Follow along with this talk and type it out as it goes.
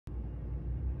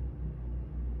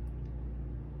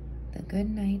The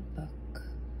Goodnight Book.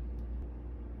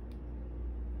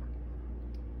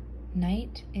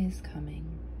 Night is coming.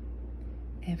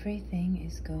 Everything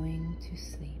is going to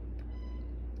sleep.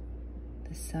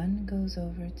 The sun goes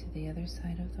over to the other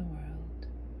side of the world.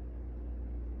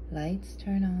 Lights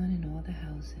turn on in all the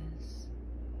houses.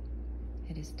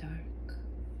 It is dark.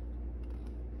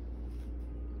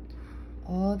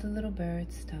 All the little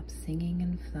birds stop singing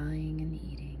and flying and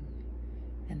eating,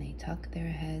 and they tuck their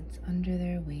heads under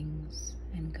their wings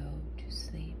and go to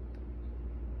sleep.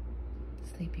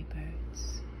 Sleepy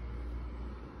birds.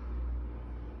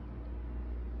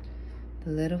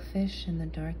 The little fish in the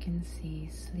darkened sea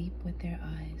sleep with their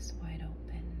eyes wide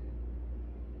open.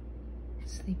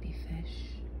 Sleepy fish.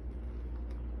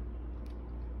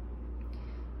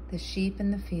 The sheep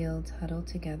in the fields huddle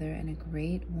together in a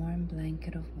great warm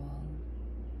blanket of wool.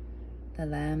 The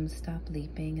lambs stop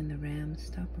leaping and the rams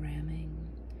stop ramming,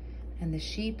 and the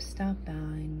sheep stop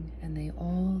bowing, and they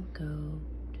all go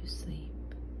to sleep.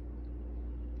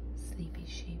 Sleepy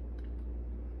sheep.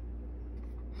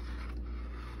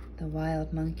 The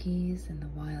wild monkeys and the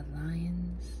wild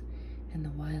lions and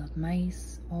the wild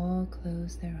mice all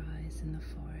close their eyes in the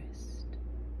forest.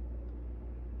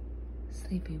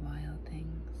 Sleepy wild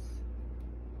things.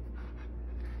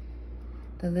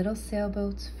 The little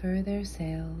sailboats furl their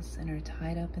sails and are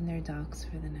tied up in their docks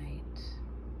for the night.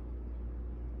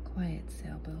 Quiet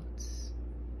sailboats.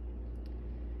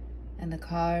 And the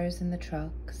cars and the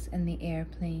trucks and the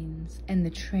airplanes and the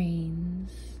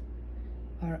trains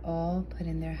are all put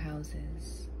in their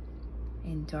houses,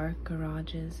 in dark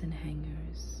garages and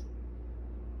hangars.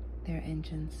 Their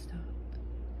engines stop.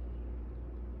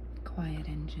 Quiet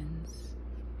engines.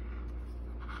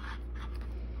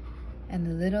 And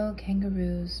the little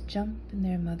kangaroos jump in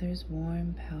their mother's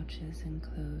warm pouches and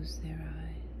close their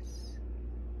eyes.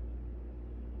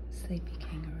 Sleepy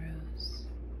kangaroos.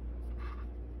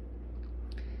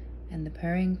 And the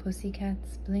purring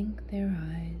pussycats blink their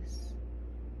eyes.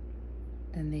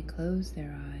 Then they close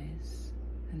their eyes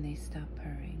and they stop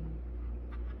purring.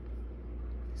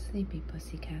 Sleepy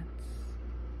pussycats.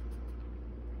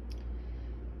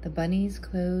 The bunnies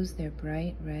close their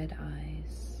bright red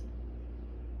eyes.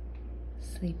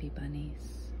 Sleepy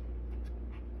bunnies.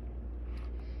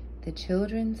 The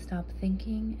children stop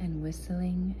thinking and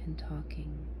whistling and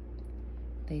talking.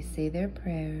 They say their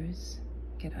prayers,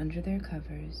 get under their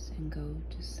covers, and go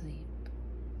to sleep.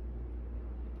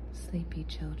 Sleepy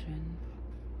children.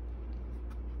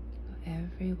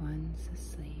 Everyone's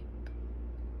asleep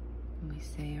when we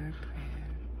say our prayer.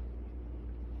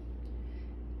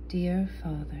 Dear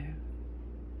Father,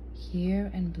 hear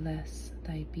and bless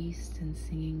thy beasts and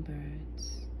singing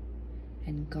birds,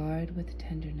 and guard with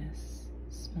tenderness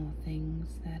small things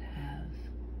that have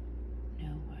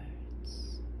no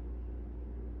words.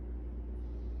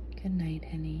 Good night,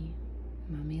 Henny.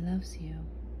 Mommy loves you.